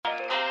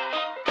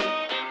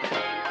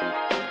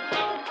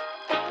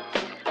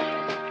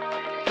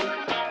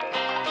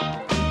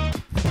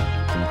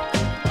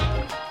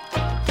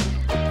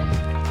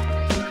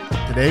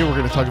Today we're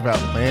going to talk about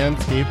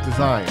landscape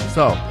design.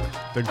 So,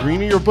 the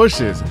greener your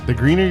bushes, the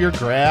greener your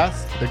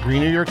grass, the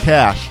greener your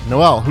cash.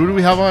 Noelle, who do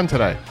we have on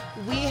today?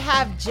 We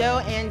have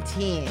Joe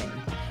Antine.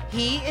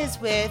 He is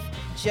with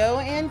Joe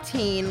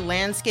Antine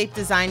Landscape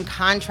Design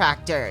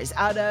Contractors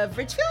out of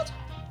Richfield?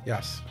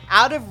 Yes.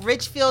 Out of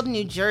Richfield,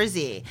 New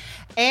Jersey.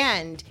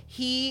 And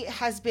he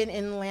has been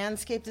in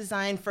landscape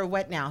design for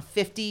what now,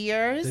 50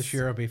 years? This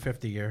year will be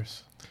 50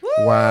 years. Woo!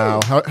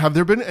 Wow. Have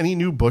there been any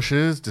new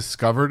bushes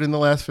discovered in the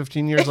last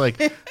 15 years? Like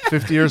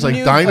 50 years, like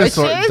New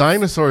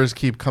dinosaurs bushes?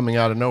 keep coming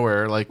out of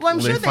nowhere. Like Well, I'm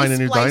they sure find they a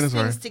new splice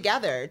dinosaur. things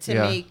together to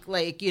make,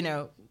 like,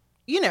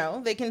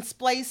 they can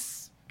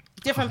splice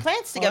different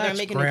plants together and that's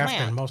make a new grafting.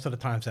 plant. Most of the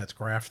times that's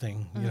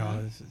grafting. You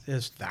know,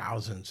 there's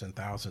thousands and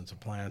thousands of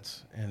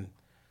plants, and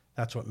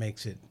that's what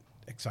makes it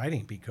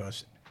exciting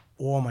because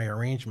all my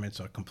arrangements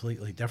are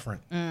completely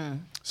different.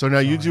 So now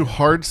you do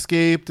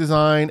hardscape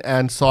design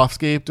and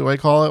softscape, do I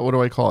call it? What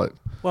do I call it?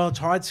 Well, it's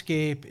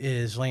hardscape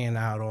is laying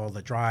out all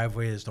the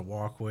driveways, the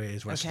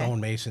walkways. We're Okay.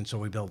 stonemason, so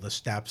we build the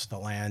steps, the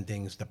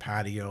landings, the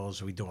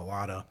patios. We do a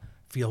lot of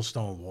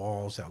fieldstone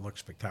walls that look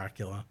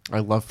spectacular. I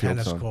love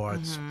Tennis fieldstone.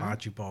 courts,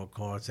 bocce ball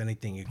courts,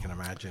 anything you can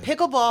imagine.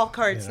 Pickleball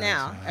courts You know,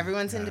 now. so,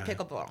 Everyone's into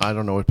pickleball. I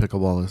don't know what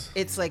pickleball is.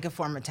 It's like a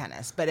form of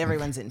tennis, but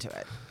everyone's into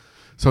it.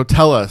 So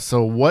tell us,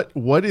 so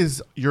what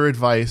is your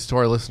advice to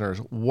our listeners?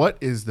 What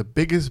is the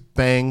biggest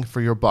bang for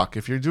your buck?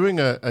 If you're doing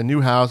a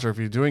new house or if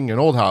you're doing an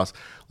old house,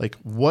 like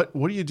what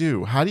do you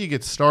do? How do you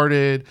get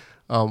started?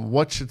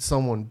 What should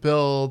someone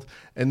build?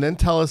 And then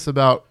tell us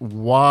about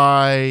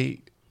why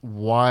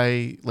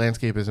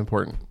landscape is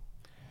important.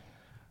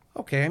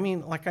 Okay, I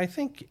mean, like I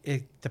think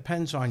it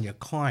depends on your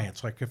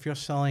clients. Like if you're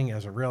selling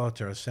as a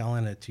realtor,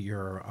 selling it to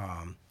your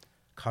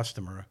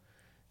customer,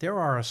 there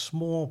are a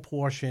small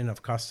portion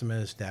of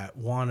customers that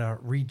want to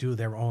redo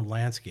their own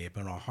landscape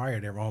and will hire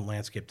their own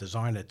landscape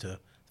designer to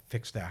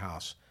fix their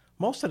house.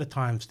 Most of the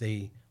times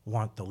they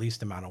want the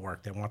least amount of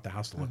work. They want the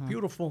house to look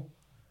beautiful,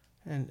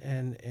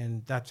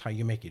 and that's how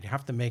you make it. You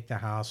have to make the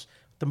house.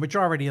 The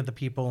majority of the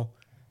people,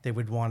 they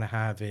would want to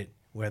have it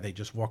where they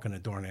just walk in the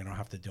door and they don't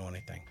have to do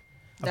anything.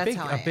 That's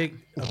how I am.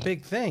 A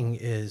big thing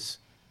is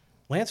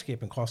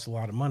landscaping costs a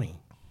lot of money.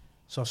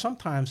 So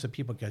sometimes the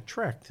people get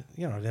tricked.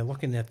 You know, they're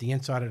looking at the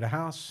inside of the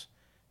house.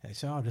 And they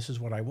say, oh, this is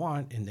what I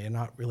want. And they're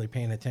not really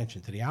paying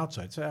attention to the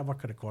outside. So what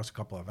could it cost? A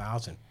couple of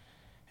thousand.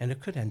 And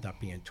it could end up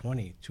being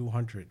 20,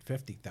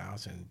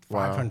 250,000,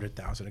 Wow.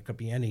 500,000. It could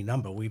be any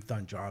number. We've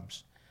done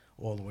jobs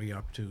all the way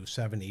up to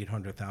 $700,000,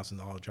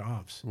 $800,000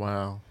 jobs.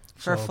 Wow.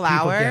 For So people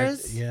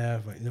flowers?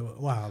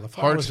 Wow, the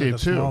flowers are Hardscape, the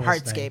too.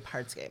 smallest thing.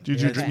 Hardscape. Do you,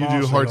 Yeah, do, it's you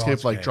do mostly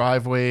hardscape like hardscape.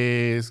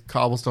 driveways,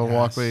 cobblestone Yes.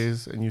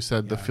 walkways, and you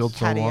said the Yes.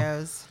 fieldstone walk?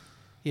 Patios.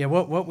 Yeah,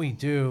 what we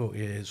do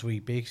is we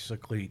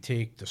basically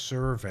take the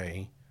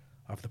survey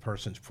of the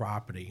person's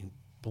property,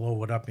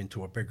 blow it up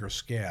into a bigger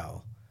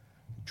scale,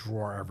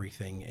 draw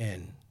everything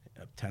in.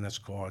 Tennis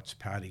courts,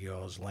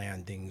 patios,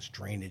 landings,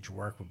 drainage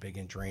work, we're big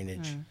in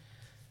drainage,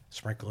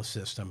 sprinkler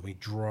system. We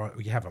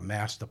have a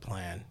master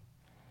plan.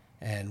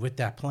 And with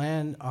that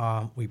plan,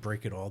 we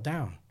break it all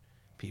down.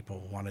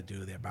 People want to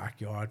do their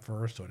backyard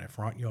first or their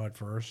front yard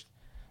first.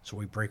 So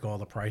we break all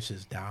the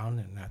prices down,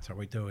 and that's how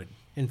we do it.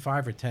 In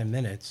 5 or 10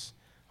 minutes,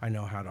 I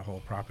know how the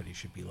whole property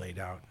should be laid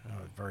out.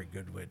 Very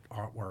good with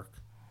artwork.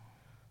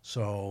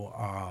 So,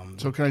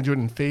 So can I do it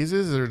in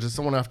phases, or does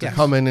someone have to Yes.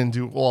 come in and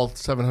do all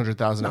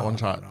 700,000 at one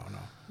shot? No.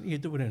 You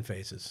do it in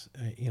phases,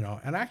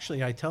 And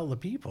actually, I tell the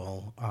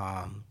people,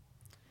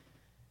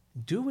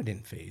 do it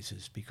in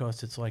phases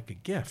because it's like a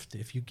gift.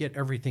 If you get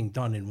everything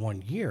done in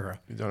 1 year,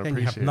 You don't then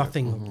you have appreciate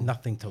it.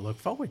 nothing to look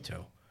forward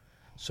to.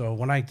 So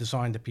when I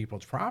design the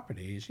people's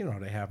properties,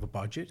 they have a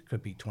budget. It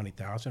could be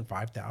 $20,000,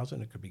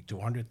 $5,000. It could be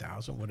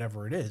 $200,000,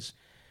 whatever it is.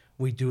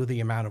 We do the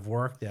amount of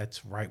work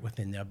that's right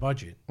within their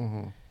budget.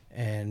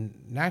 And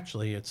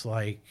naturally, it's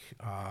like,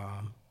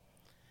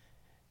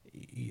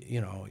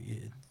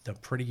 the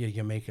prettier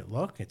you make it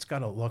look, it's got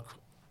to look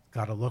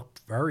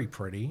very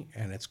pretty,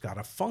 and it's got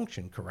to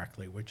function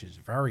correctly, which is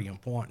very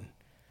important.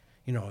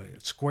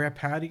 Square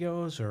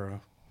patios are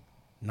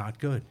not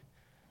good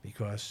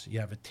because you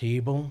have a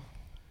table,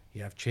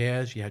 you have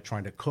chairs, you're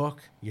trying to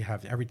cook, you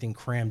have everything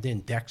crammed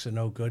in. Decks are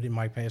no good in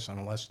my case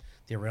unless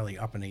they're really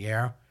up in the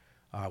air,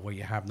 where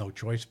you have no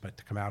choice but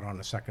to come out on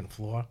the second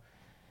floor.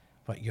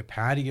 But your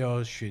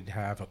patios should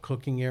have a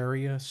cooking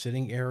area,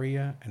 sitting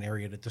area, an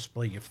area to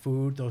display your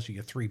food. Those are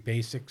your three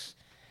basics,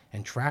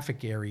 and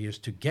traffic areas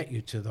to get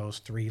you to those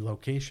three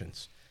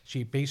locations. So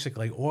you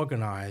basically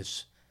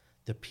organize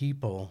the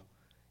people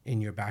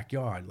in your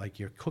backyard. Like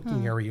your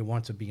cooking area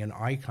wants to be in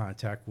eye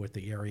contact with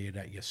the area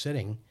that you're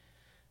sitting,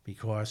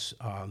 because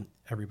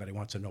everybody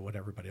wants to know what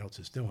everybody else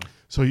is doing.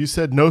 So you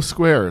said no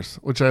squares,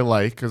 which I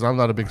like because I'm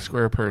not a big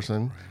square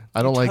person.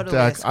 I don't like Totally a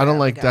decks. I don't square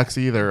like guy. decks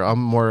either. I'm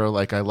more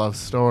like I love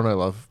stone. I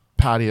love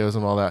patios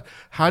and all that.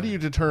 How do you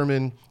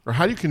determine, or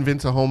how do you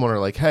convince a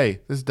homeowner like, hey,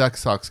 this deck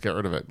sucks, get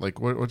rid of it?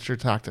 Like, what's your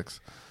tactics?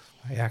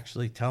 I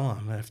actually tell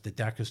them if the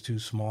deck is too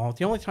small.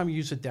 The only time you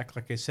use a deck,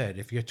 like I said,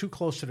 if you're too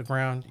close to the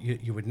ground,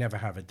 you would never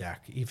have a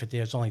deck. If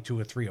there's only 2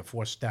 or 3 or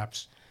 4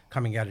 steps,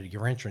 coming out of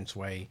your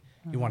entranceway,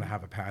 you want to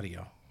have a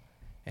patio,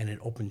 and it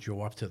opens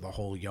you up to the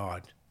whole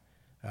yard.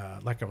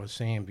 Like I was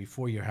saying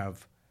before, you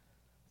have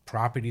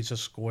properties are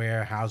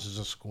square, houses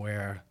are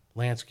square,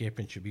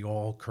 landscaping should be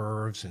all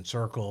curves and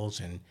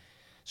circles, and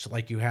so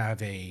like you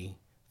have a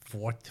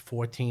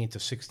 14 to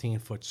 16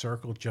 foot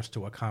circle just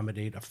to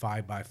accommodate a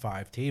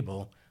 5x5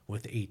 table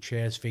with 8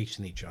 chairs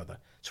facing each other.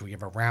 So we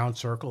have a round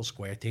circle,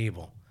 square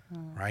table,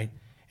 right?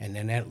 And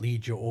then that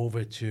leads you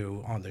over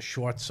to, on the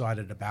short side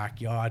of the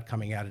backyard,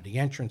 coming out of the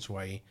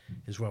entranceway,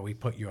 is where we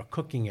put your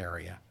cooking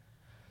area.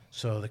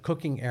 So the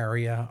cooking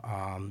area,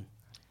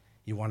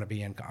 you want to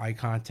be in eye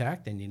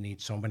contact, and you need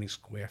so many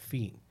square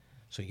feet.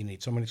 So you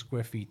need so many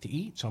square feet to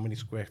eat, so many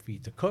square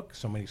feet to cook,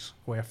 so many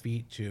square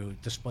feet to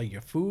display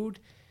your food,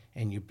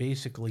 and you're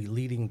basically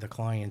leading the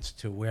clients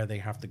to where they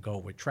have to go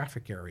with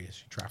traffic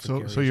areas.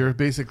 So you're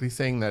basically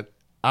saying that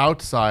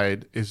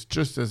outside is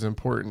just as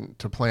important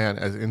to plan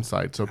as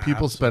inside. So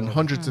people spend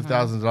hundreds of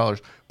thousands of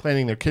dollars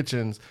planning their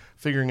kitchens,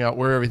 figuring out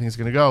where everything's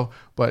going to go,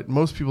 but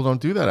most people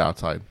don't do that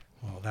outside.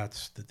 Well,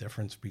 that's the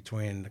difference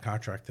between the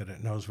contractor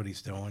that knows what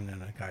he's doing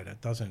and a guy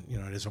that doesn't. You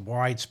know, there's a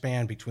wide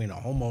span between a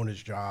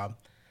homeowner's job,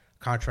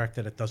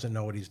 contractor that doesn't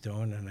know what he's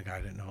doing, and a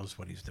guy that knows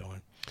what he's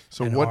doing.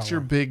 So what's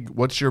your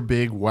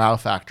big wow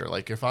factor?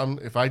 Like if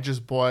I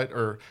just bought,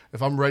 or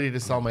if I'm ready to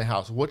sell my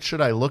house, what should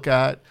I look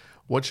at?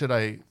 What should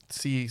I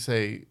see,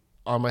 say,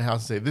 on my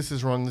house and say, this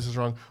is wrong, this is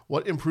wrong?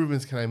 What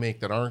improvements can I make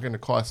that aren't going to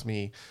cost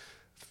me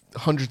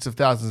hundreds of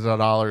thousands of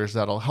dollars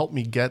that'll help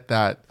me get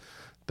that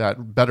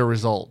better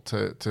result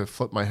to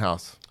flip my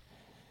house?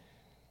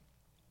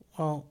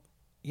 Well,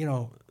 you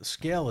know,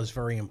 scale is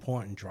very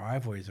important.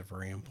 Driveways are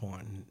very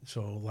important.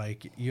 So,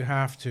 like, you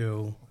have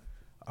to,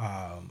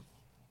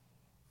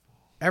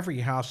 every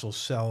house will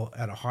sell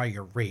at a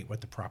higher rate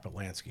with the proper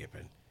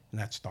landscaping, and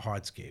that's the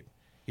hardscape.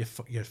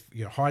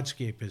 Your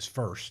hardscape is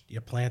first.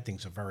 Your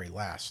plantings are very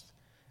last.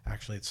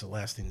 Actually, it's the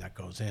last thing that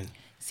goes in.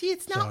 See,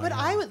 it's not what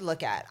I would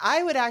look at.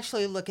 I would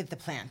actually look at the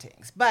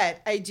plantings. But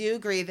I do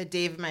agree that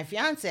Dave, my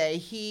fiance,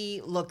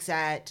 he looks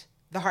at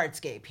the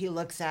hardscape. He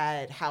looks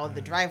at how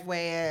the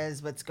driveway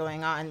is, what's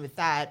going on with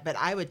that. But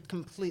I would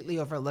completely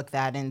overlook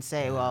that and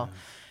say, well,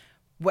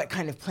 what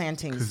kind of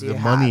plantings do you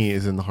have? Because the money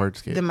is in the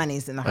hardscape. The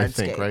money's in the hardscape. I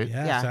think, right?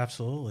 Yes,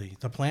 absolutely.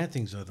 The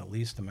plantings are the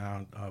least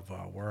amount of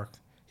work.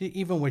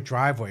 Even with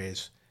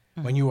driveways,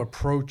 when you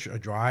approach a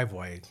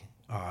driveway,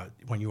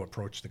 when you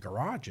approach the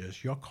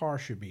garages, your car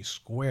should be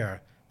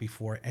square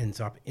before it ends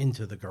up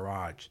into the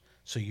garage.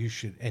 So you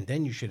should, and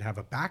then you should have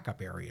a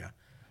backup area.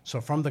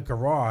 So from the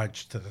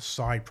garage to the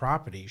side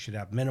property, you should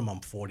have minimum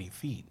 40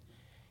 feet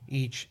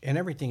each, and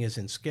everything is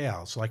in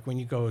scale. So like when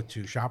you go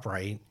to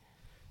ShopRite,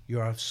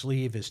 your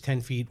sleeve is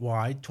 10 feet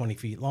wide, 20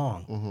 feet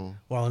long. Mm-hmm.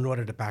 Well, in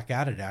order to back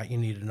out of that, you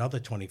need another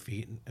 20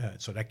 feet,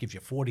 so that gives you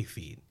 40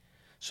 feet.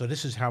 So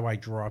this is how I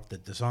draw up the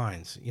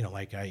designs. You know,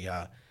 like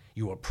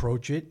you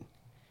approach it,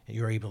 and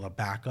you're able to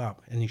back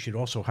up. And you should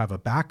also have a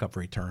backup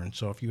return.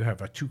 So if you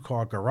have a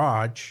 2-car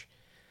garage,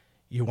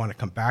 you want to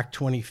come back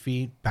 20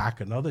 feet,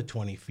 back another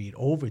 20 feet,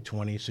 over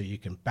 20, so you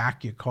can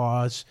back your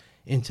cars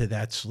into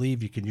that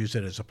sleeve. You can use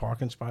it as a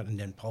parking spot and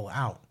then pull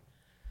out.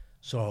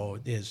 So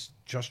there's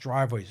just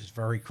driveways is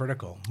very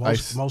critical.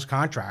 Most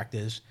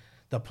contractors,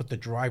 they'll put the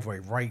driveway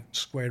right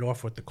squared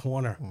off with the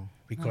corner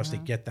because they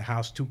get the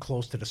house too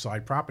close to the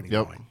side property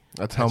line.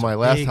 That's how my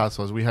last house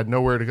was. We had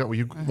nowhere to go.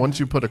 Once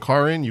you put a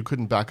car in, you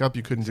couldn't back up.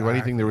 You couldn't do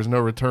anything. There was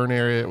no return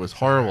area. It was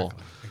horrible.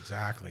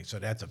 Exactly. So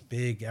that's a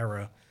big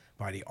error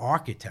by the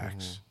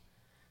architects.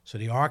 So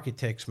the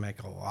architects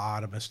make a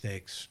lot of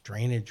mistakes.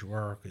 Drainage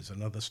work is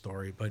another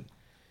story, but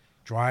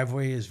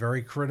driveway is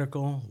very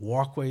critical.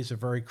 Walkways are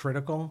very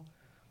critical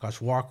because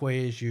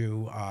walkways,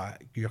 you're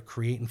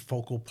creating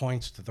focal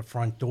points to the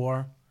front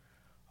door.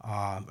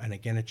 And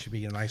again, it should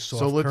be a nice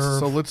soft curve.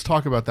 So let's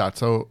talk about that.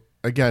 So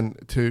again,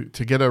 to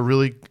get a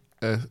really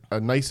a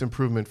nice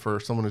improvement for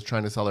someone who's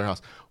trying to sell their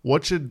house,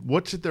 what should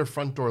their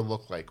front door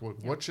look like?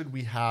 What should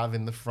we have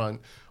in the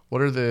front?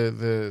 What are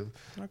the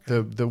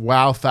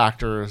wow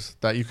factors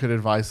that you could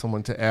advise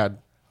someone to add?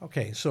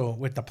 Okay, so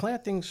with the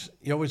plantings,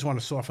 you always want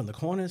to soften the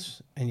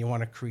corners, and you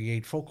want to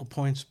create focal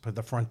points for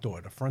the front door.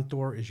 The front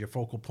door is your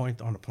focal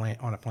point on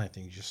a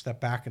planting. You just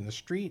step back in the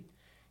street,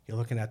 you're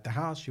looking at the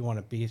house, you want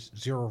to be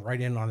zero right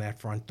in on that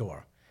front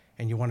door,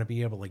 and you want to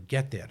be able to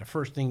get there. The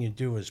first thing you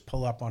do is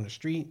pull up on the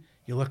street,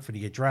 you look for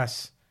the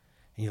address,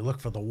 and you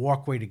look for the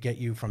walkway to get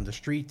you from the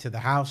street to the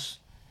house.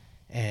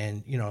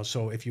 And, you know,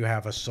 so if you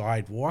have a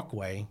side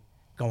walkway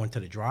going to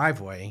the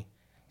driveway,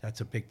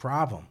 that's a big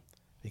problem.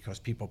 Because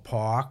people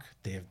park,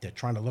 they're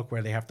trying to look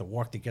where they have to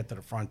walk to get to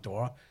the front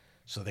door.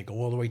 So they go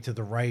all the way to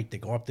the right, they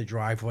go up the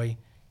driveway,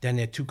 then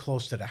they're too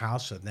close to the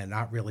house and they're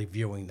not really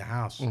viewing the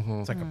house.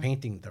 It's like a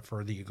painting. The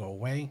further you go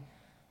away,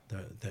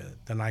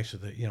 the nicer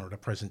the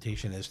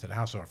presentation is to the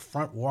house. So a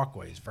front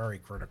walkway is very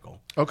critical.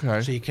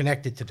 Okay. So you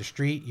connect it to the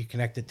street, you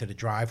connect it to the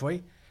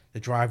driveway. The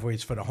driveway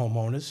is for the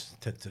homeowners,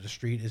 to the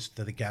street is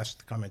to the guests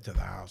to come into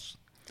the house.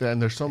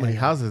 And there's so many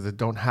houses that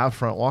don't have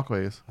front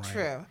walkways.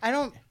 True. I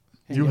don't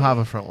You have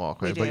a front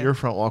walkway, We but do. your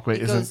front walkway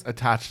It isn't goes-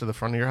 attached to the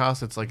front of your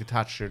house. It's like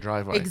attached to your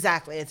driveway.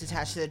 Exactly. It's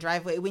attached to the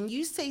driveway. When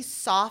you say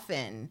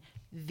soften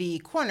the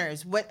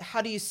corners,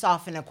 how do you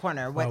soften a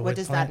corner? What Well, with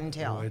does that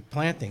entail? With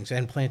plantings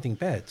and planting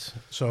beds.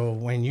 So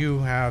when you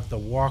have the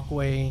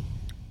walkway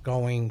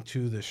going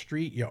to the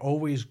street, you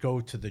always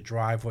go to the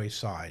driveway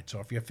side. So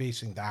if you're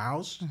facing the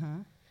house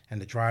Mm-hmm.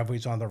 and the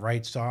driveway's on the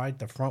right side,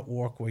 the front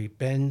walkway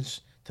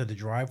bends to the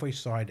driveway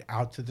side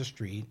out to the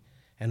street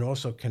and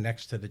also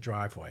connects to the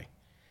driveway.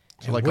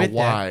 So And like a with that-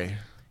 Y.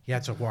 Yeah,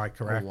 it's a Y,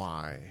 correct. A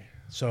Y.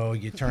 So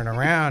you turn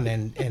around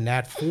and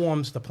that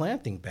forms the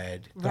planting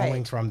bed going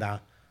Right. from the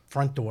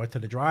front door to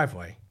the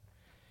driveway.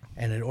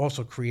 And it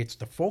also creates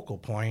the focal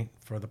point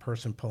for the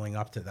person pulling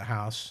up to the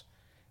house,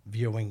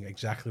 viewing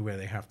exactly where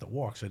they have to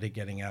walk. So they're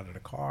getting out of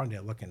the car and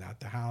they're looking at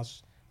the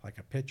house like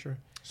a picture.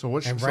 So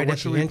what? And so right, what at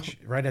should the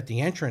we? right at the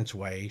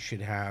entranceway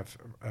should have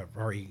a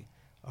very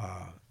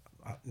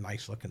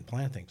nice looking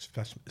plantings,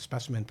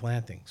 specimen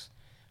plantings.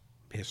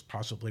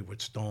 Possibly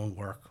with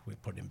stonework. We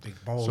put in big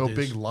boulders. So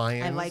big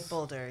lions. I like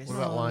boulders. What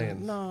about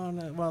lions?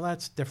 No, well,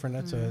 that's different.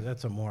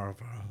 That's a more of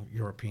a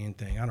European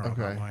thing. I don't know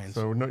Okay. about lions.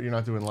 So no, you're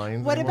not doing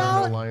lions What anymore?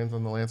 about no lions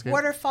on the landscape?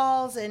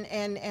 Waterfalls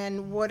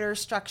and water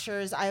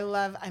structures.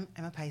 I'm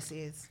a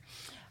Pisces.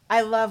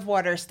 I love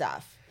water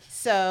stuff.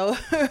 So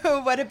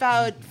what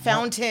about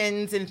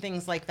fountains and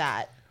things like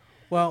that?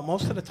 Well,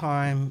 most of the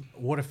time,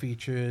 water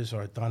features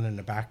are done in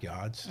the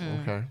backyards,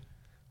 Okay.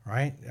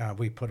 right?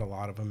 We put a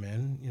lot of them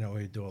in. You know,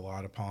 we do a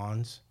lot of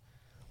ponds,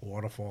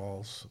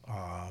 waterfalls,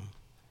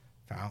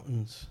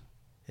 fountains.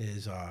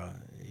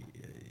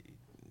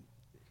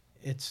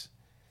 It's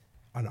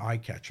an eye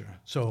catcher.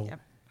 So, Yep.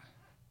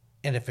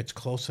 and if it's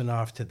close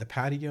enough to the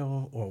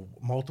patio or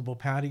multiple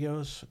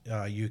patios,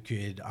 you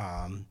could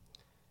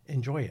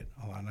enjoy it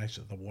a lot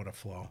nicer, the water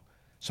flow.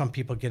 Some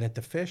people get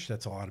into fish.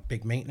 That's a lot of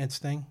big maintenance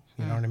thing.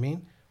 You know what I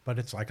mean? But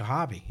it's like a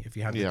hobby. If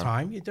you have Yeah. the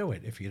time, you do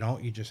it. If you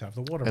don't, you just have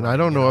the water. And running, I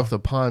don't you know if the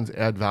ponds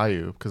add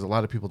value because a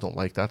lot of people don't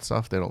like that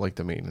stuff. They don't like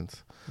the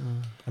maintenance.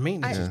 the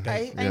maintenance is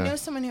big. I Yeah. know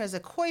someone who has a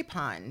koi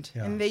pond,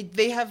 Yeah. and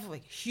they have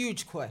like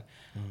huge koi.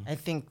 I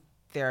think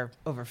they're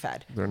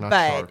overfed. They're not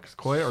but sharks.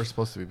 Koi are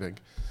supposed to be big.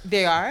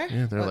 They are.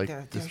 Yeah, they're Well, like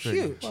they're this big.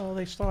 huge. Well,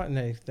 they start and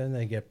then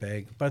they get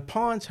big. But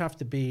ponds have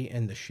to be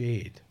in the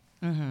shade.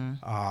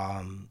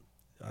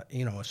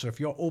 You know, so if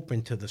you're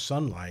open to the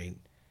sunlight,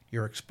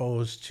 you're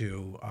exposed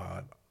to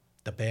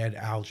the bad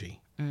algae,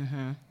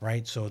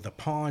 right? So the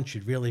pond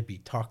should really be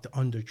tucked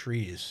under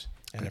trees,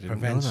 and I it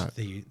didn't know prevents that.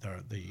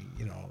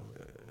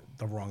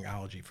 the wrong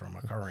algae from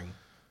occurring.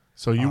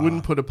 So you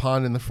wouldn't put a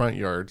pond in the front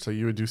yard. So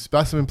you would do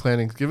specimen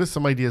plantings. Give us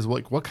some ideas.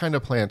 What kind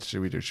of plants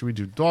should we do? Should we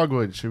do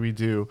dogwood? Should we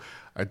do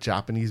a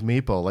Japanese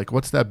maple? Like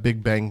what's that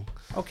big bang?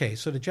 Okay,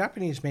 so the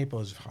Japanese maple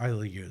is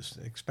highly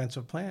used.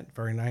 Expensive plant,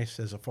 very nice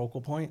as a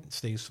focal point. It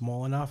stays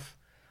small enough.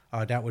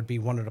 That would be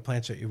one of the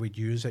plants that you would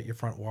use at your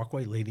front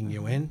walkway, leading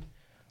you in.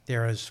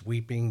 There is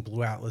weeping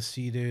blue atlas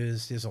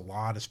cedars. There's a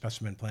lot of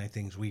specimen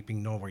plantings.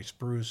 Weeping Norway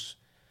spruce.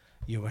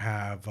 You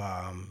have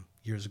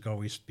years ago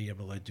we used to be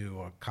able to do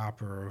a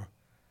copper,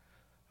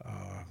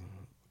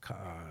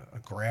 a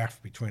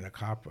graft between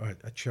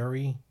a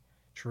cherry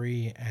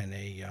tree and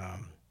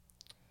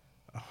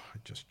I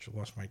just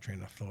lost my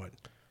train of thought.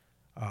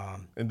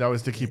 And that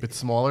was to keep it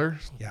smaller?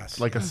 Yes.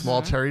 Like a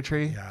small cherry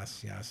tree?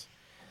 Yes.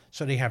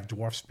 So they have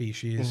dwarf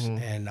species,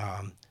 and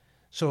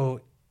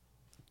so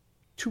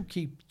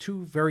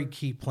two very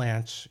key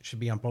plants should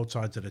be on both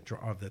sides of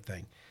the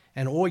thing,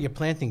 and all your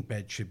planting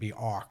beds should be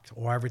arced,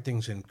 or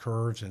everything's in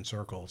curves and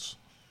circles.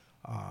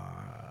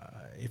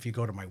 If you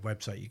go to my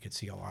website, you can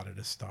see a lot of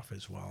this stuff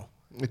as well.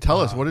 Tell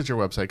us, what is your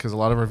website? Because a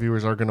lot of our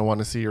viewers are going to want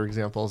to see your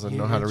examples and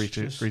know how to reach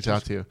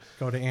out to you.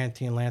 Go to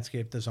Anti and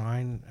Landscape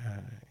Design,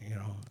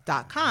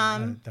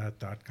 .com.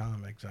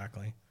 .com,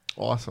 exactly.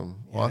 Awesome.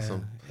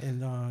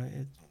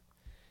 And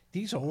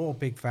these are all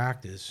big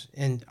factors.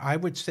 And I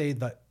would say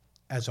that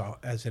as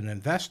an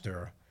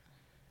investor,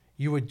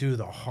 you would do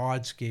the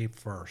hardscape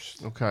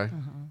first. Okay.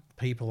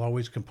 People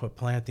always can put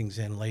plantings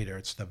in later.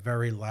 It's the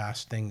very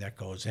last thing that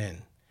goes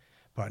in.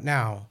 But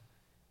now,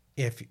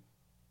 if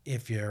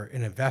you're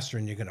an investor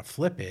and you're going to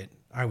flip it,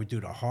 I would do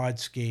the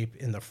hardscape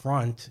in the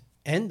front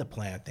and the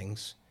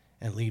plantings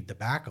and leave the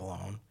back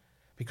alone,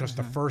 because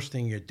the first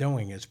thing you're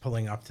doing is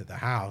pulling up to the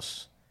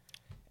house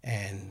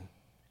and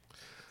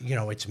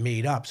it's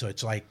made up. So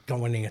it's like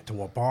going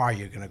into a bar.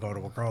 You're going to go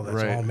to a girl that's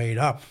Right. all made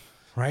up,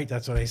 right?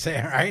 That's what they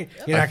say, right?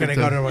 You're I not going to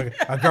think go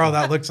to a girl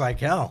that looks like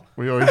hell.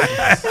 We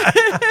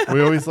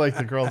always like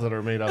the girls that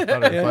are made up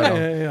better.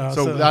 Yeah.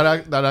 So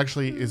that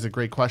actually is a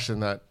great question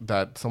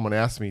that someone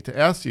asked me to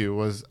ask you,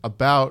 was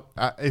about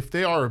if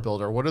they are a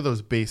builder, what are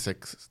those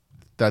basics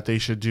that they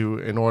should do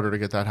in order to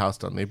get that house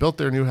done? They built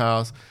their new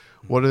house.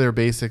 What are their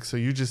basics? So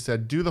you just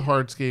said do the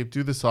hardscape,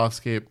 do the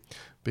softscape,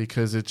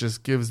 because it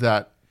just gives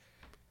that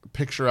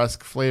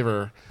picturesque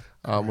flavor,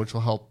 which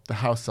will help the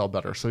house sell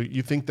better. So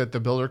you think that the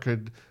builder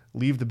could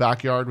leave the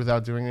backyard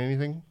without doing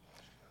anything?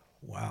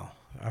 Well,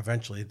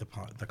 eventually the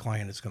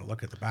client is going to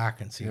look at the back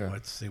and see Yeah.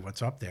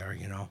 what's up there.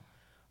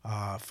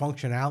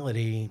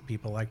 Functionality,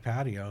 people like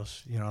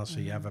patios, so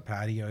you have a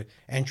patio.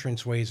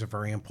 Entranceways are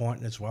very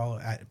important as well,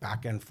 at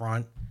back and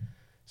front.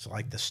 So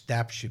like the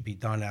steps should be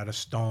done out of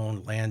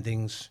stone.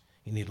 Landings,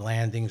 you need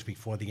landings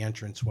before the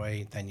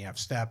entranceway. Then you have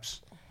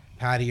steps.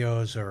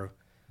 Patios are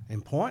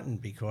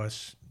important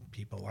because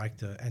people like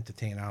to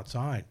entertain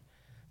outside.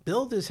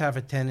 Builders have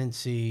a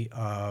tendency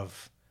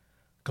of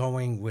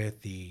going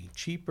with the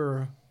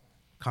cheaper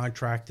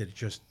contractor to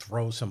just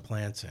throw some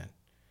plants in.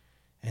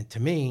 And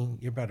to me,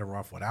 you're better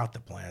off without the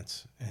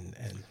plants and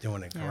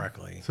doing it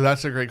correctly. So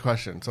that's a great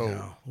question.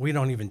 So We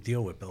don't even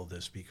deal with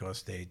builders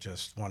because they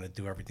just want to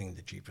do everything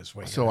the cheapest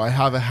way. So I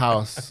have a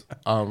house.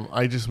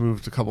 I just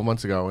moved a couple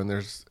months ago,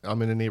 and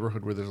I'm in a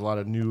neighborhood where there's a lot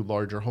of new,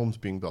 larger homes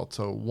being built.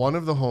 So one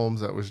of the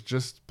homes that was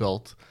just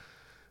built,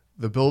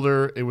 the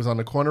builder, it was on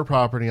a corner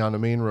property on a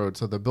main road.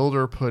 So the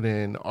builder put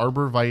in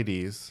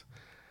arborvitaes,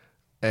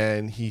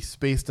 and he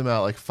spaced them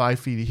out like 5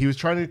 feet. He was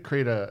trying to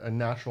create a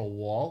natural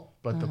wall,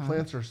 but the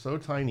plants are so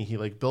tiny. He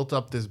like built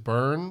up this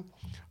berm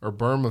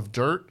of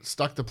dirt,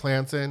 stuck the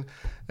plants in,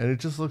 and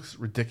it just looks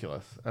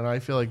ridiculous. And I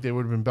feel like they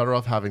would have been better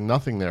off having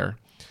nothing there.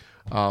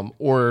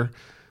 Or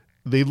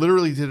they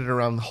literally did it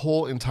around the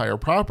whole entire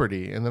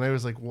property. And then I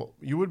was like, well,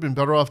 you would have been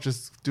better off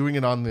just doing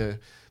it on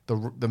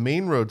the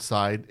main road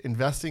side,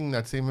 investing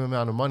that same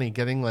amount of money,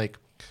 getting like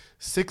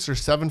 6 or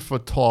 7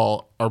 foot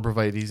tall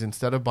arborvitaes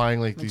instead of buying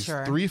like these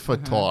 3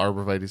 foot tall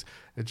arborvitaes.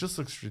 It just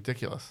looks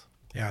ridiculous.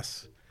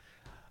 Yes.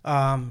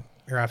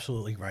 You're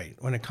absolutely right.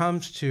 When it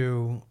comes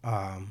to,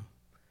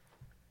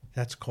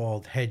 that's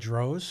called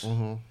hedgerows.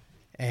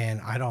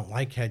 And I don't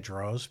like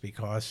hedgerows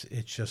because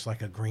it's just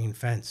like a green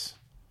fence.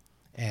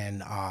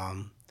 And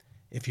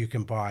if you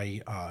can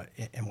buy,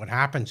 and what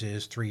happens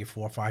is 3 or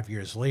 4 or 5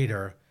 years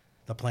later,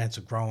 the plants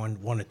are growing,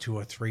 1 or 2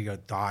 or 3 or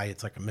die.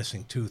 It's like a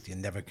missing tooth. You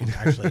never can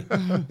actually,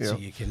 so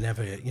you can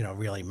never,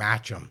 really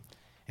match them.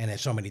 And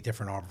there's so many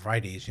different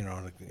arborvitaes,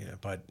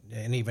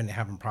 and even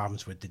having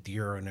problems with the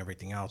deer and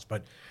everything else.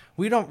 But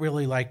we don't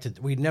really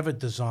we never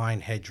design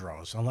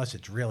hedgerows unless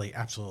it's really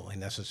absolutely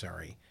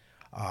necessary,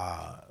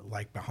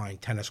 like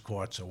behind tennis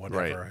courts or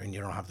whatever, and you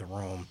don't have the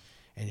room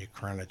and you're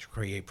trying to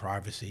create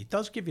privacy. It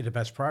does give you the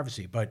best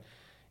privacy, but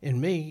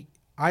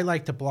I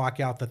like to block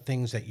out the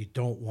things that you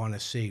don't want to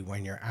see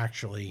when you're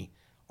actually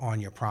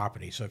on your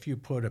property. So if you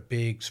put a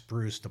big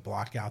spruce to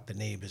block out the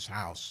neighbor's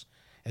house,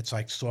 it's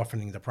like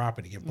softening the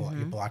property. You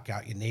block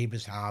out your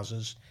neighbor's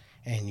houses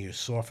and you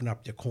soften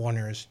up the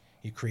corners.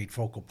 You create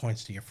focal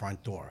points to your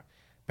front door.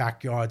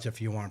 Backyards, if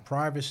you want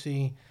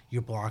privacy,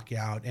 you block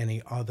out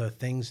any other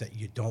things that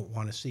you don't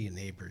want to see, a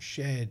neighbor's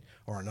shed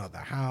or another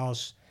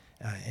house,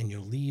 and you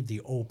leave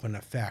the open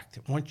effect.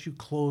 Once you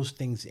close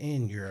things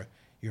in, you're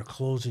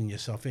closing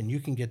yourself in. You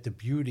can get the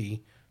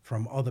beauty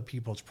from other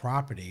people's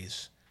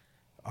properties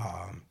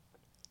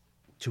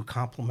to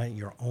complement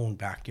your own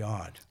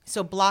backyard.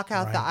 So block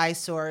out the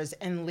eyesores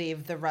and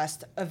leave the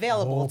rest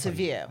available to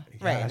view.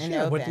 Yes, Right.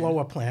 And with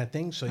lower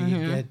plantings, so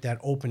you get that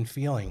open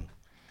feeling.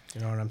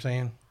 You know what I'm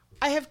saying?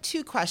 I have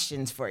 2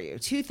 questions for you.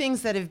 2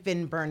 things that have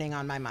been burning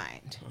on my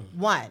mind.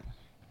 1,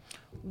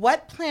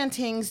 what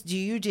plantings do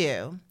you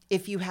do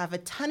if you have a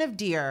ton of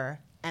deer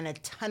and a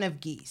ton of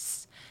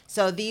geese?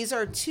 So these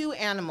are 2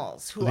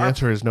 animals The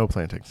answer is no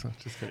plantings.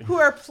 Just kidding. who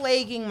are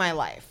plaguing my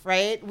life,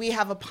 right? We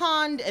have a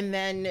pond, and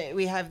then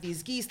we have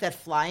these geese that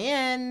fly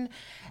in,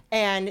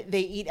 and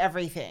they eat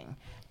everything.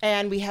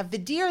 And we have the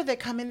deer that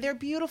come in. They're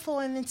beautiful,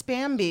 and it's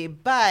Bambi,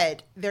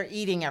 but they're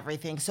eating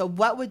everything. So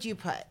what would you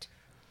put?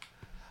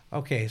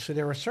 Okay, so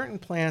there are certain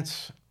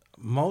plants,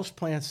 most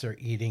plants are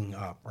eating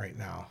up right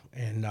now.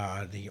 And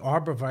the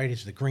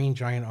arborvitaes, the green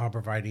giant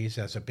arborvitaes,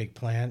 that's a big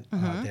plant.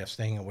 They're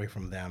staying away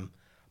from them.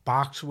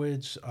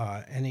 Boxwoods,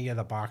 any of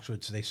the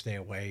boxwoods, they stay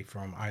away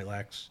from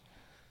ilex.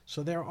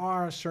 So there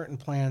are certain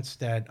plants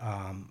that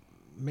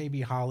maybe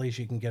hollies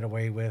you can get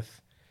away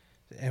with,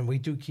 and we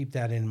do keep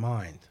that in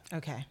mind.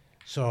 Okay.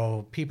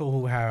 So people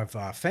who have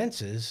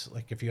fences,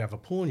 like if you have a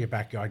pool in your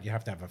backyard, you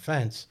have to have a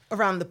fence.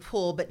 Around the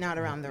pool, but not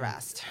around the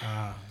rest.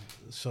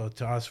 So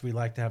to us, we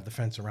like to have the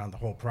fence around the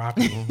whole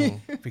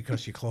property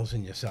because you're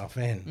closing yourself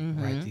in,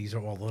 right? These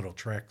are all little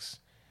tricks.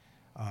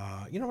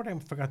 You know what I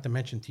forgot to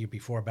mention to you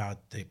before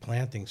about the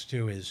plantings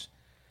too is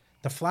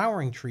the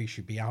flowering tree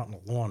should be out in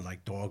the lawn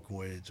like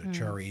dogwoods or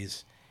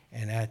cherries,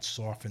 and that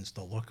softens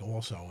the look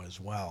also as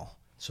well.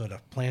 So the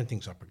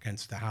plantings up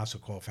against the house are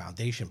called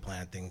foundation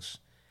plantings.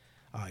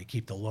 You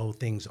keep the low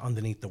things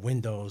underneath the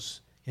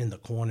windows. In the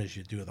corners,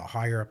 you do the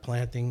higher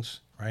plantings,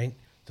 right,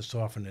 to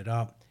soften it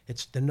up.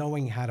 It's the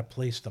knowing how to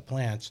place the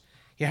plants.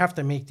 You have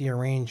to make the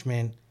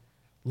arrangement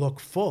look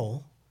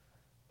full,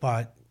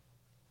 but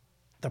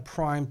the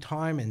prime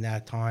time in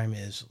that time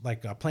is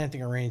like a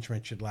planting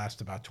arrangement should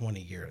last about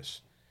 20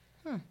 years,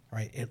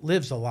 right? It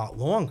lives a lot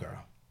longer.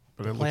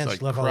 But the it looks plants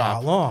like live crap. a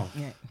lot long.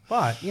 Yeah.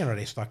 But,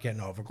 they start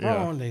getting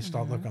overgrown. They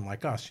start looking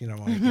like us,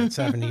 when they get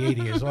 70,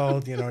 80 years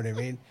old, you know what I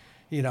mean?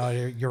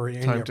 You're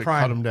in Time your to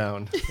prime. cut them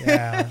down.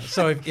 Yeah.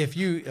 So if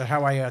you,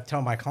 how I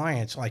tell my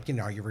clients, like,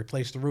 you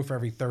replace the roof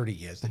every 30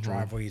 years, the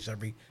driveways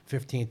every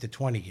 15 to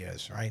 20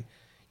 years, right?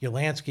 Your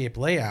landscape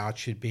layout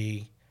should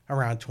be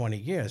around 20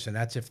 years, and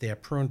that's if they're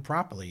pruned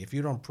properly. If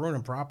you don't prune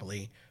them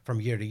properly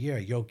from year to year,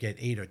 you'll get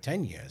 8 or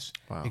 10 years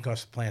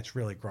because the plants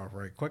really grow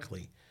very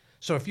quickly.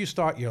 So if you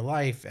start your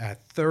life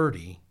at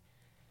 30,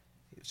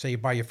 say you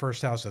buy your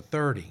first house at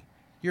 30,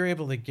 you're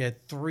able to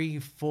get 3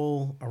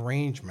 full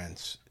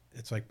arrangements.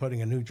 It's like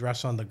putting a new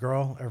dress on the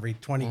girl every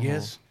 20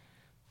 years,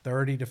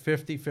 30 to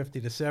 50,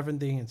 50 to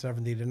 70, and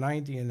 70 to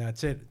 90, and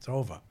that's it. It's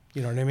over.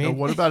 You know what I mean? Now,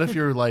 what about if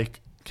you're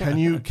like, can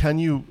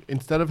you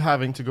instead of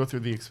having to go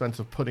through the expense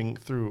of putting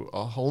through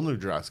a whole new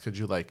dress, could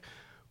you like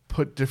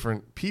put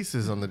different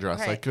pieces on the dress?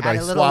 Right. Like, could Add I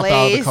a little swap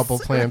out a lace. couple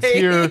plants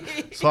here,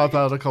 swap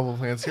out a couple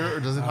plants here, or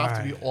does it have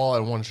to be all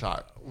in one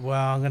shot?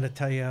 Well, I'm going to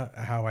tell you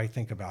how I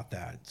think about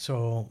that.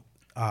 So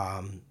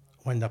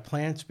when the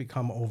plants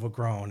become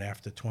overgrown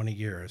after 20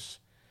 years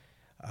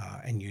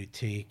and you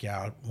take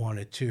out 1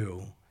 or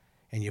 2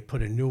 and you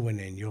put a new one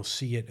in, you'll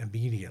see it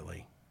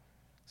immediately.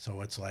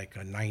 So it's like a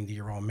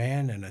 90-year-old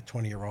man and a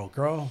 20-year-old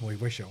girl. We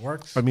wish it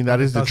works. I mean, that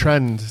is the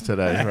trend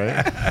today,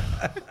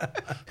 right?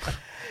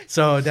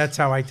 So that's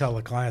how I tell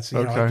the clients, you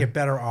know, Okay. I get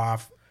better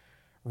off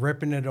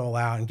ripping it all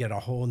out and get a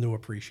whole new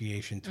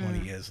appreciation 20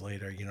 years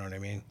later. You know what I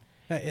mean?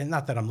 And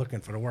not that I'm looking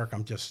for the work.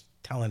 I'm just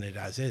telling it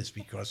as is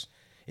because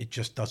it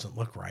just doesn't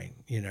look right.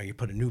 You know, you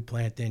put a new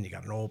plant in, you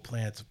got an old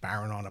plant, it's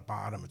barren on the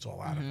bottom, it's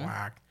all out of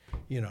whack.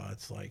 You know,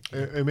 it's like...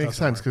 It makes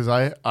sense because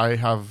I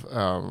have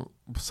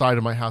side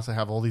of my house. I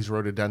have all these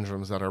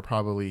rhododendrons that are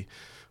probably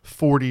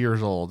 40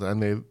 years old,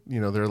 and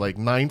they're like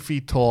 9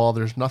 feet tall.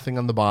 There's nothing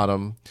on the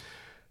bottom,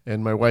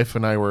 and my wife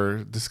and I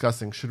were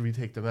discussing should we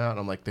take them out. And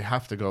I'm like, they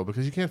have to go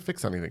because you can't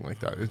fix anything like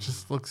that. It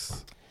just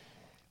looks.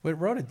 What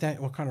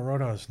kind of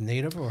rhododendron?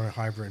 Native or a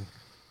hybrid?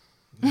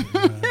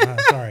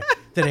 Sorry.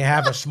 Do they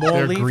have a small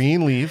They're leaf?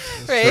 green leaves.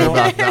 Right. They're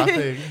about that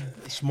big.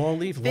 Small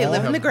leaf? They long?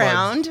 live in the have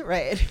ground,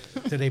 right?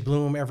 Do they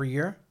bloom every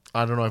year?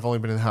 I don't know. I've only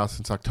been in the house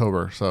since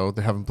October, so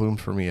they haven't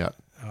bloomed for me yet.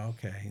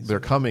 Okay. They're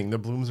coming. The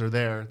blooms are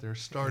there. They're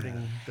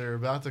starting. They're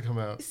about to come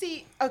out.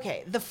 See,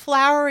 okay, the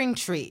flowering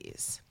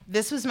trees.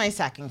 This was my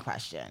second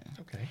question.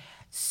 Okay.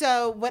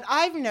 So what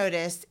I've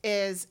noticed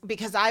is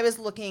because I was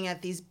looking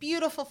at these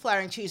beautiful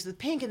flowering trees, the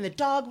pink and the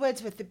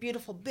dogwoods with the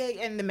beautiful big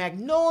and the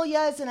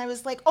magnolias, and I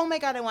was like, oh my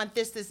God, I want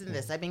this, this, and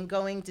this. I've been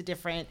going to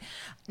different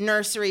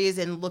nurseries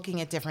and looking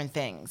at different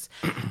things.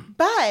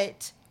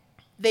 But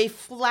they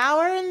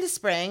flower in the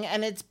spring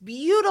and it's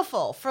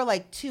beautiful for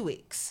like 2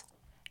 weeks.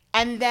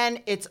 And then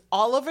it's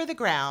all over the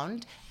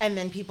ground, and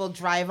then people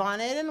drive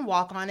on it and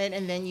walk on it,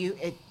 and then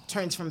it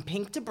turns from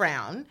pink to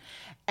brown.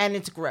 And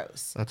it's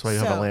gross. That's why you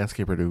have a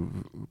landscaper to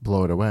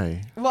blow it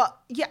away. Well,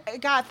 yeah,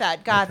 got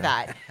that.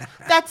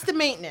 That's the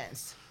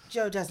maintenance.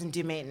 Joe doesn't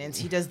do maintenance.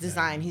 He does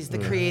design. He's the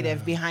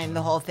creative behind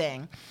the whole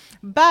thing.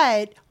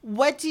 But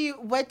what do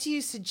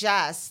you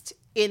suggest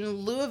in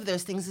lieu of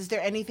those things? Is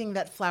there anything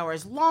that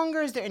flowers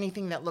longer? Is there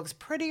anything that looks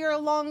prettier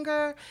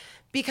longer?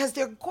 Because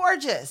they're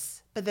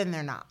gorgeous, but then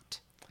they're not.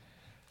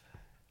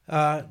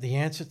 The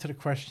answer to the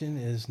question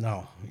is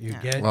no. You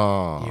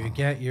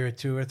get your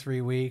 2 or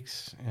 3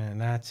 weeks,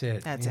 and that's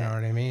it. That's you know it.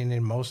 what I mean?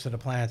 And most of the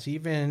plants,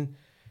 even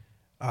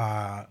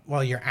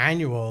your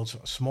annuals,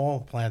 small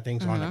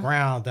plantings on the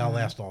ground, they'll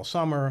last all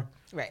summer.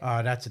 Right.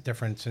 That's a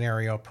different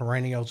scenario.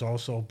 Perennials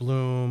also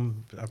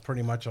bloom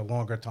pretty much a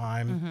longer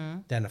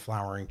time than a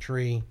flowering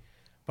tree.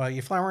 But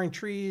your flowering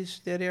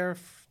trees, they're there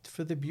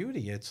for the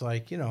beauty. It's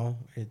like,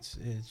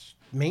 it's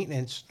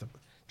maintenance,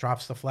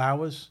 drops the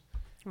flowers.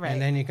 Right.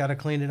 And then you got to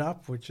clean it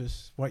up, which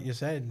is what you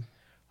said.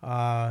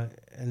 And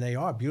they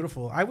are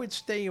beautiful. I would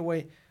stay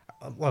away.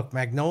 Look,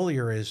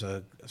 magnolia is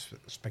a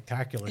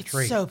spectacular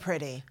tree. It's so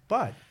pretty.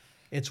 But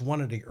it's one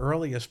of the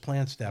earliest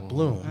plants that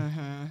bloom.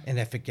 And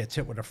if it gets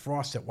hit with a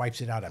frost, it wipes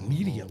it out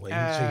immediately.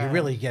 So you're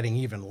really getting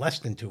even less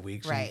than 2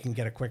 weeks. So you Right. can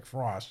get a quick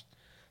frost.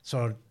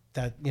 So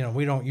that,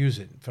 we don't use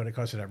it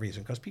because of that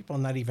reason. Because people are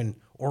not even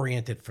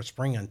oriented for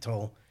spring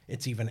until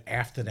it's even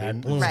after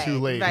that bloom. It's too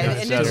late. Right. Yeah,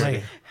 End it's of, too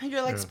late.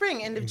 You're like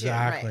spring, end of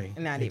Exactly. June.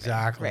 Right. Not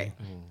Exactly. even.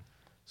 Right.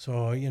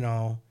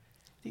 So,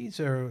 these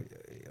are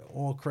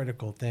all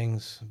critical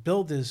things.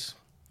 Builders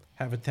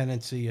have a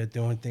tendency of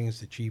doing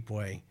things the cheap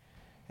way.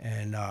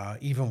 And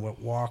even with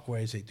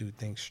walkways, they do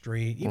things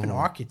straight. Even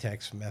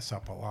architects mess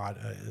up a lot.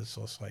 It's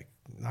just like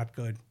not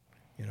good,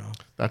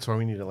 That's why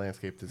we need a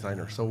landscape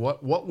designer. So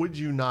what would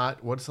you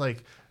not? What's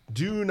like?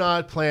 Do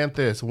not plant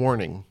this.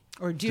 Warning.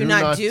 Or do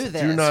not do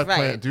this. Do not right.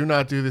 plant. Do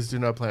not do this. Do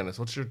not plant this.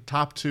 What's your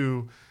top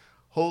 2?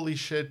 Holy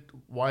shit!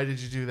 Why did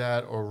you do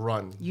that? Or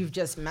run. You've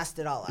just messed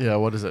it all up. Yeah.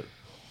 What is it?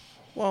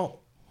 Well,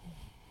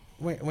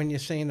 when you're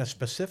saying a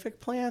specific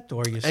plant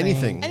or you're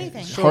saying...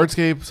 Anything.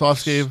 Hardscape,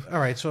 softscape. All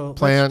right, so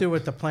Plant. let's do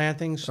with the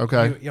plantings.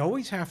 Okay. You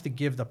always have to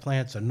give the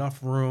plants enough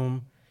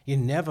room. You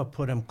never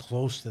put them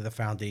close to the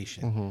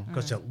foundation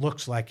because it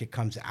looks like it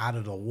comes out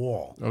of the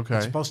wall. Okay.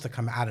 It's supposed to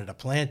come out of the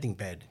planting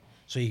bed.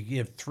 So you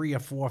give 3 or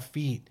 4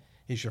 feet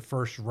is your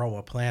first row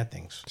of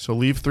plantings. So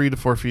leave 3 to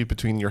 4 feet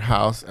between your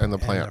house and the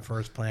plant. And the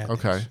first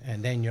plantings. Okay.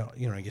 And then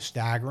you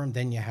stagger them.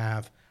 Then you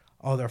have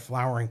other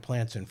flowering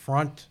plants in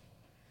front.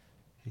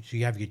 So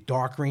you have your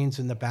dark greens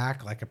in the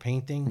back, like a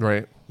painting.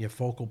 Right. Your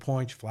focal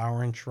points,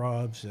 flowering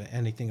shrubs,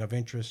 anything of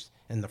interest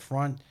in the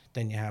front.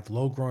 Then you have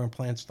low-growing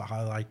plants to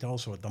highlight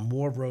those. So the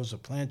more rows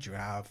of plants you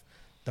have,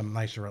 the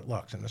nicer it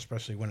looks, and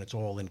especially when it's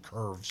all in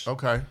curves.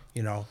 Okay.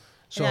 You know,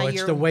 so Now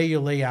it's the way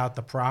you lay out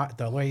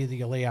the way that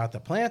you lay out the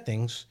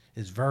plantings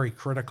is very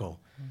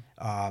critical,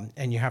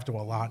 and you have to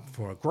allot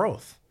for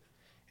growth,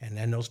 and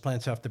then those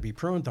plants have to be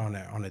pruned on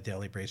a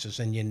daily basis,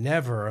 and you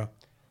never.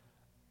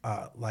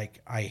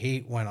 Like I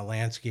hate when a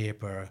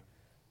landscaper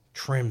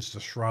trims the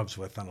shrubs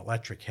with an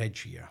electric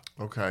hedge gear.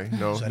 Okay.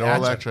 No, So no that's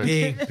electric.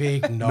 a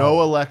big no.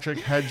 No electric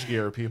hedge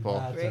gear, people.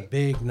 That's a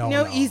big no.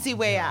 No easy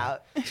way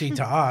out. See,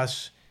 to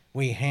us,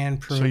 we hand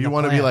prune. So you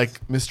want to be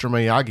plants. like Mr.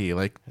 Miyagi,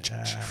 like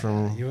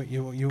from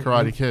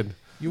Karate Kid.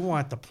 You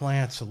want the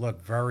plants to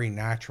look very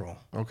natural.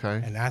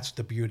 Okay. And that's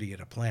the beauty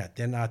of the plant.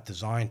 They're not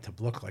designed to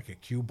look like a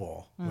cue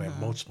ball, where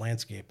most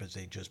landscapers,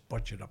 they just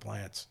butcher the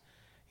plants.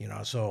 You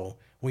know, so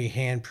we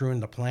hand prune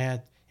the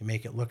plant, you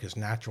make it look as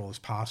natural as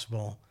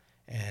possible,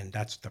 and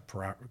that's the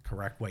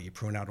correct way. You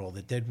prune out all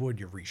the dead wood,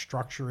 you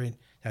restructure it.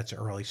 That's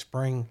early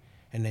spring,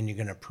 and then you're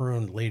going to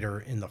prune later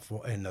in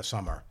the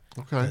summer.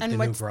 Okay. And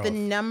what's the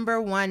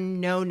number one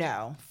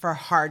no-no for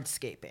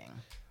hardscaping?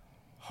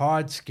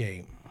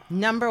 Hardscape.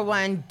 Number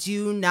one,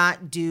 do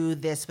not do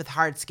this with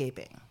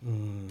hardscaping.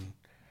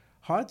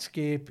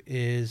 Hardscape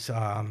is...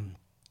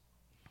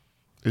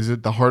 Is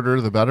it the harder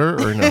the better,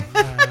 or no?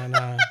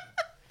 no.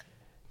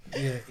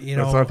 Yeah, you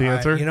know, That's not the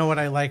answer? You know what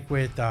I like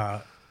with,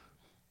 I'll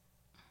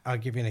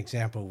give you an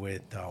example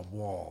with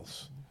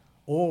walls.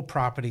 All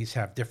properties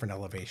have different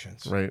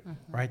elevations. Right.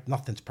 Right?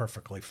 Nothing's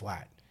perfectly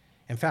flat.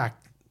 In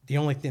fact, the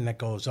only thing that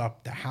goes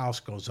up, the house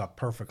goes up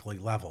perfectly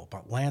level,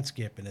 but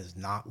landscaping is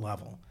not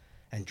level.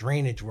 And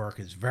drainage work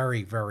is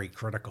very, very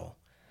critical.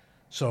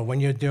 So when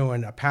you're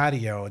doing a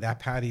patio, that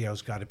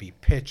patio's got to be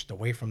pitched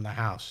away from the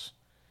house.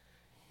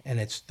 And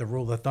it's the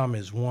rule of thumb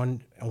is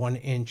 1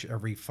 inch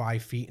every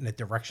 5 feet in the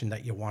direction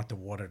that you want the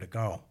water to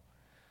go.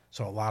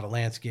 So a lot of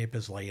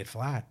landscapers lay it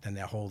flat, then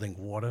they're holding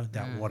water.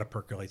 That water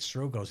percolates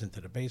through, goes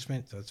into the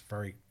basement. So it's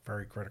very,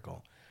 very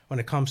critical. When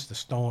it comes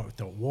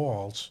to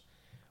walls,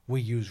 we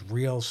use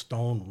real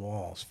stone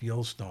walls,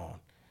 field stone.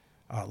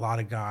 A lot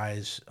of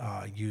guys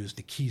use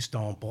the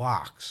keystone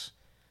blocks.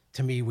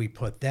 To me, we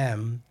put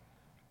them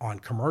on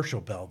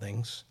commercial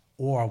buildings,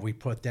 or we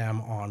put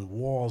them on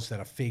walls that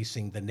are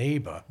facing the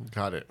neighbor.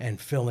 Got it. And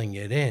filling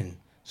it in.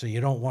 So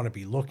you don't want to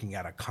be looking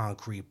at a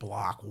concrete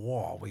block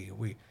wall.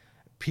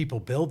 People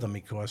build them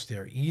because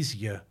they're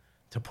easier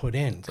to put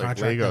in. It's like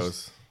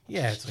Legos.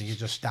 Yeah, so you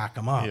just stack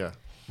them up. Yeah.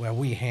 Where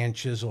we hand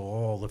chisel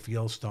all the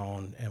field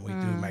stone, and we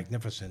do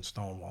magnificent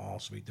stone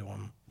walls. We're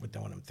doing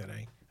them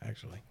today,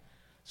 actually.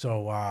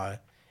 So,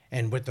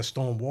 and with the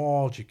stone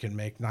walls, you can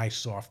make nice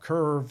soft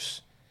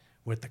curves.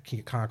 With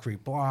the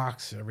concrete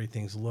blocks,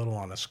 everything's a little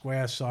on the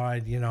square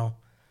side, you know.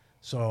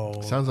 So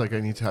Sounds like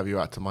I need to have you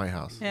out to my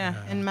house. Yeah,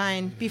 and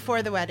mine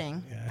before the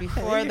wedding. There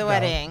Before you the go.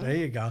 wedding. There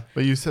you go.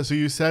 But you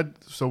said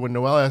when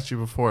Noelle asked you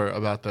before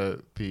about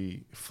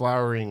the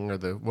flowering or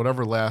the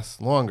whatever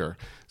lasts longer.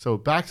 So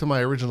back to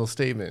my original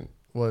statement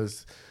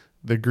was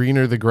the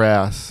greener the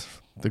grass,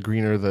 the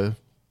greener the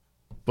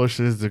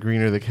bushes, the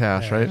greener the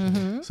cash, right?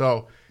 Mm-hmm.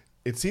 So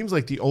it seems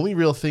like the only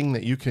real thing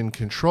that you can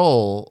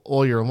control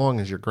all year long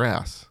is your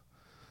grass.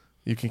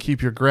 You can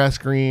keep your grass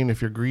green.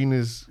 If your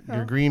grass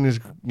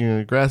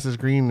is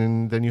green,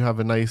 and then you have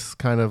a nice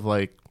kind of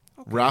like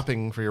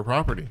wrapping for your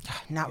property.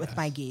 Not with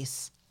my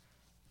geese.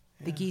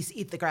 The geese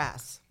eat the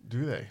grass.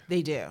 Do they?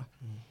 They do.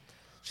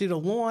 See, the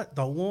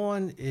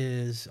lawn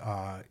is,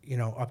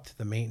 up to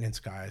the maintenance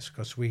guys,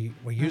 because we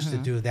used to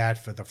do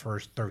that for the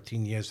first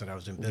 13 years that I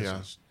was in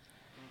business.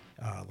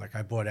 Like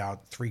I bought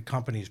out 3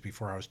 companies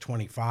before I was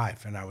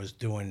 25, and I was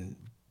doing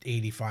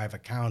 85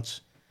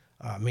 accounts,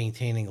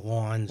 maintaining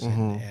lawns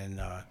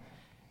and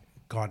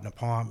garden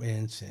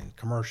apartments and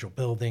commercial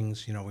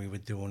buildings. You know, we were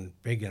doing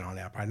big on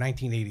that. By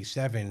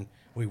 1987,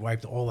 we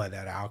wiped all of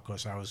that out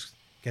because I was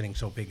getting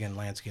so big in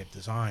landscape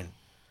design.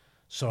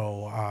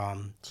 So,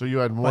 so you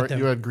had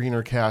you had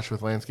greener cash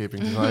with landscaping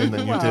design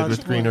than you did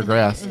with greener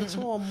grass. It's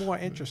all more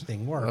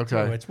interesting work.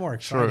 Okay. Too. It's more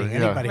exciting. Sure,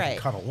 yeah. Anybody Right.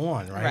 can cut a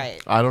lawn, right?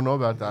 Right. I don't know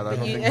about that. I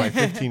don't think my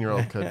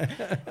 15-year-old could.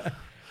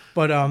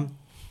 But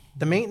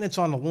the maintenance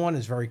on the lawn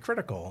is very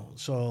critical.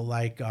 So,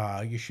 like,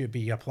 you should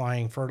be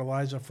applying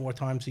fertilizer 4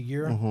 times a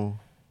year,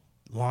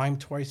 lime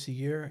twice a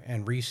year,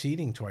 and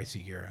reseeding twice a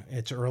year.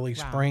 It's early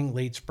spring,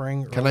 late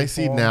spring. Can early I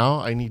seed fall. now?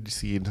 I need to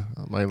seed.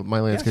 My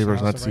landscaper's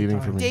now's not the right seeding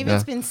time. for me.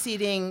 David's Yeah. been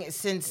seeding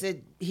since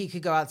he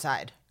could go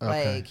outside.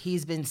 Okay. Like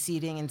he's been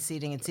seeding and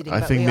seeding and seeding.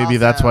 I but think we maybe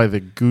that's also- why the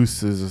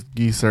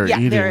geese are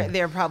eating.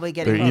 they're probably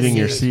getting. They're eating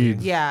your seed.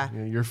 seeds. Yeah.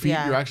 You're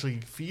Yeah. You're actually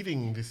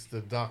feeding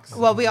the ducks.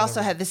 Well, we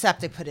also had the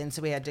septic put in,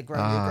 so we had to grow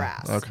new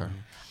grass. Okay.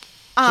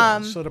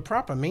 So the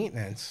proper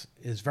maintenance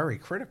is very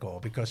critical,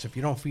 because if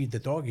you don't feed the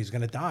dog, he's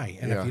going to die.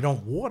 And Yeah. if you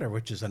don't water,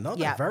 which is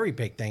another Yeah. very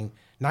big thing,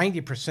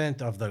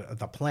 90% of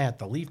the plant,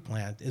 the leaf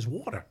plant, is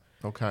water.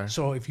 Okay.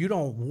 So if you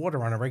don't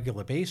water on a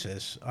regular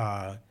basis,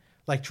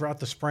 like throughout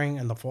the spring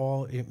and the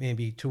fall, it may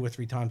be 2 or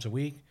 3 times a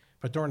week.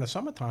 But during the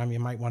summertime, you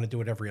might want to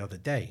do it every other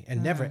day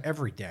and never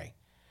every day.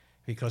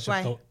 Because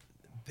Why?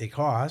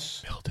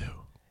 Because Mildew.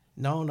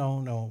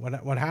 no.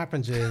 What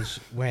happens is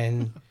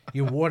when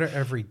you water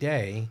every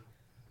day,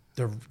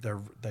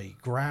 the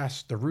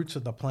grass, the roots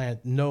of the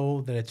plant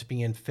know that it's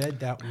being fed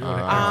that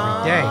water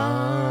every day.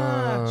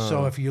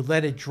 So if you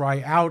let it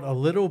dry out a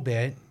little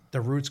bit, the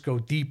roots go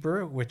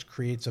deeper, which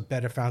creates a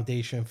better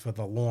foundation for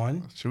the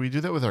lawn. Should we do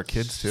that with our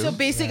kids too? So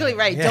basically,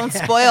 right, don't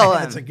spoil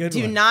them. That's a good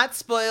Do one. not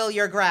spoil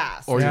your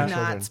grass. Or Do your not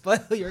children.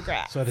 spoil your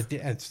grass. So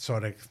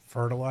the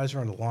fertilizer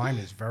and the lime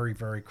is very,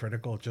 very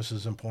critical, just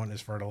as important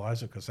as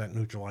fertilizer, because that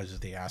neutralizes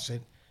the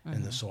acid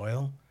in the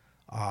soil.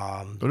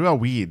 What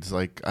about weeds?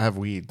 Like, I have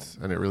weeds,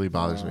 and it really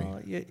bothers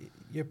me.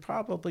 You're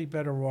probably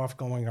better off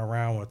going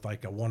around with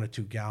like a 1 or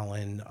 2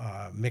 gallon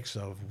mix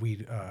of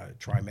weed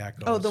Trimac.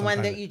 Oh, the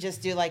one that you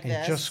just do like and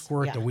this? just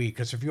squirt Yeah. the weed,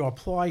 because if you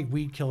apply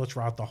weed killer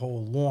throughout the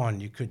whole lawn,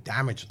 you could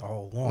damage the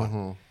whole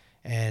lawn.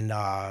 And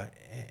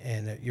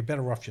you're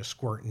better off just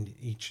squirting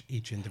each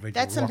individual.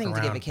 That's walk something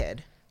to give a around.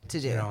 kid to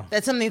do. know.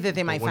 That's something that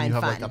they might When find you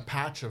have fun. like a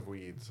patch of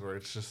weeds where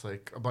it's just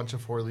like a bunch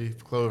of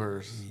 4-leaf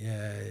clovers.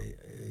 Yeah.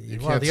 You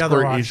Well, can't the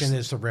other squirt each- option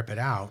is to rip it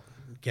out,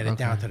 get it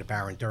down to the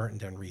barren dirt, and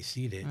then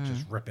reseed it.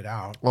 Just rip it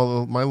out.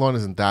 Well, my lawn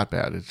isn't that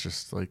bad. It's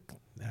just like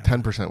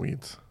 10%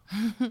 weeds.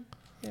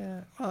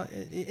 Yeah. Well,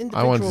 individual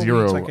I want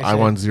zero. weeds, like I said,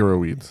 want zero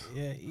weeds.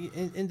 Yeah, I'm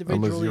a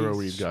individually. zero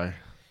weed guy.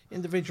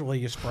 Individually,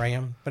 you spray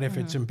them, but if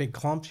it's in big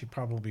clumps, you're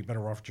probably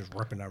better off just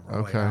ripping that right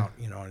Okay. out,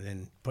 and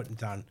then putting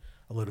down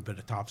a little bit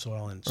of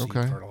topsoil and seed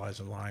Okay.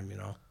 fertilizer, lime,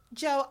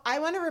 Joe, I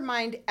want to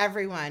remind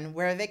everyone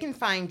where they can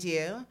find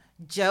you.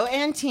 Joe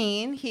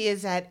Antine. He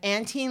is at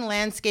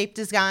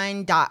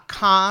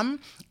AntineLandscapeDesign.com.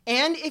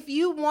 And if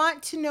you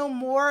want to know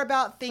more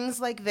about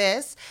things like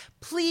this,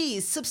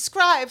 please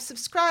subscribe.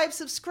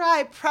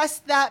 Press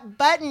that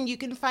button. You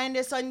can find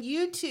us on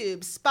YouTube,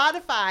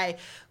 Spotify,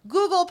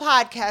 Google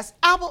Podcasts,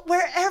 Apple,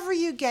 wherever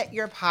you get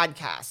your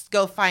podcasts.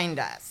 Go find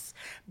us.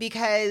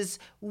 Because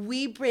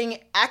we bring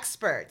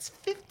experts,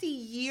 50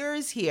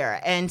 years here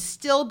and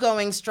still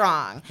going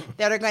strong,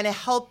 that are going to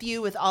help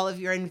you with all of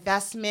your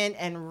investment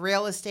and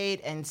real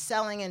estate and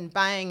selling and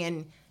buying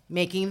and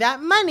making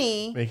that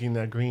money. Making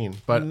that green.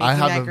 But Making I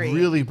have that a green.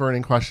 really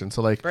burning question.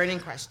 So, like, Burning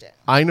question.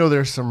 I know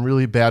there's some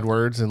really bad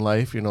words in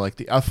life, like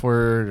the F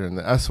word and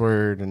the S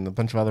word and a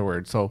bunch of other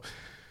words. So,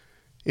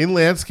 in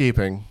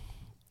landscaping,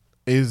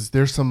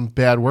 there's some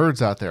bad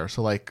words out there.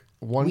 So, like,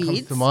 one comes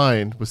Weeds? to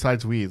mind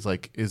besides weeds,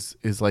 like is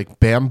like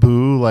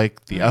bamboo,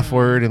 like the F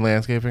word in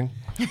landscaping.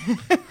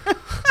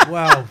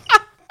 Well,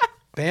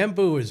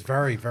 bamboo is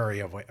very,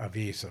 very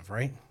evasive,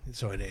 right?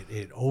 So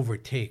it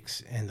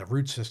overtakes, and the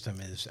root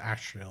system is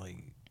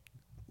actually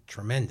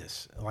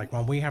tremendous. Like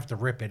when we have to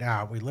rip it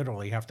out, we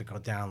literally have to go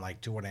down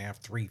like 2.5,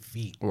 3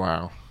 feet.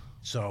 Wow.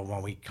 So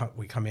when we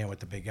come in with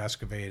the big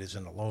excavators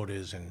and the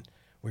loaders, and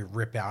we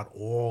rip out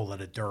all of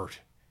the dirt,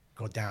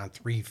 go down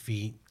 3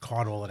 feet,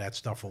 cart all of that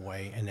stuff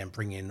away, and then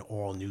bring in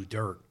all new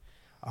dirt.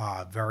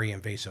 Very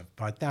invasive.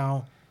 But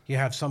now you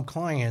have some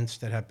clients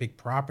that have big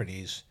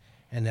properties,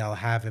 and they'll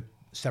have it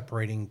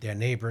separating their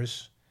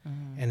neighbors,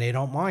 and they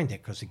don't mind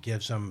it because it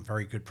gives them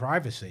very good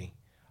privacy.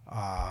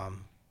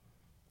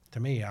 To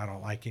me, I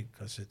don't like it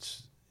because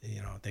it's,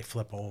 they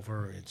flip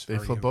over. They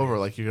flip over,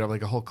 like you could have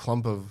like a whole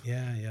clump of.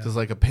 Yeah. Does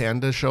like a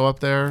panda show up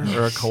there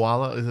or a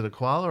koala? Is it a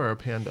koala or a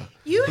panda?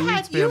 Who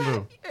eats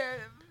bamboo?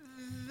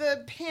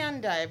 The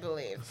panda, I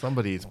believe.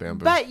 Somebody eats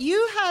bamboo. But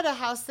you had a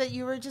house that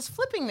you were just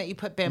flipping that you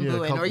put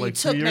bamboo in, or you like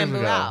 2 took years bamboo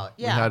ago, out.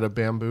 Yeah. We had a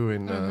bamboo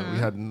and we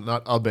had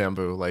not a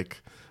bamboo,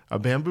 like a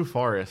bamboo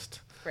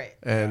forest. Right.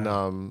 And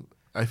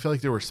I feel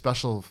like there were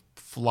special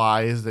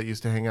flies that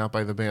used to hang out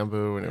by the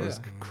bamboo, and it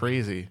was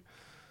crazy.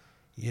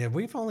 Yeah,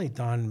 we've only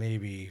done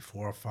maybe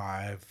 4 or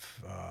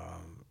 5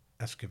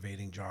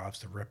 excavating jobs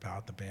to rip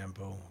out the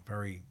bamboo.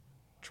 Very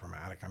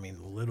traumatic. I mean,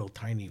 little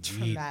tiny weed,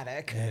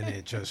 Traumatic. and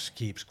it just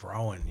keeps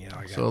growing.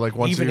 So, like,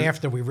 once even you-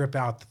 after we rip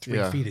out the 3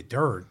 Yeah. feet of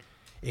dirt,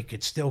 it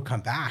could still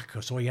come back.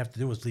 Because all you have to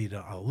do is leave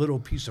a little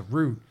piece of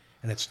root,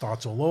 and it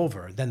starts all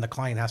over. Then the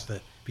client has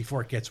to,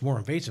 before it gets more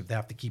invasive, they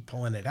have to keep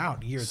pulling it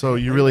out years. So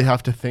you really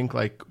have to think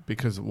like,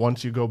 because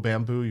once you go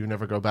bamboo, you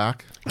never go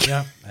back.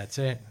 Yeah, that's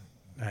it.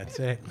 That's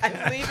it. I'm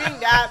leaving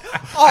that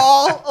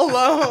all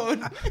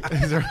alone.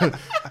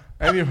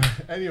 Anyway.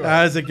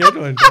 That was a good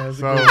one. That was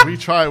a good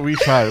So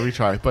we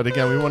try. But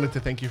again, we wanted to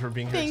thank you for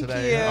being here Thank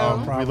today. you. No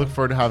We problem. look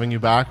forward to having you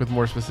back with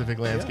more specific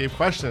landscape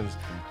questions.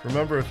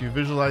 Remember, if you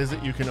visualize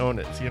it, you can own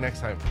it. See you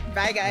next time.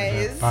 Bye,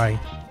 guys. Bye.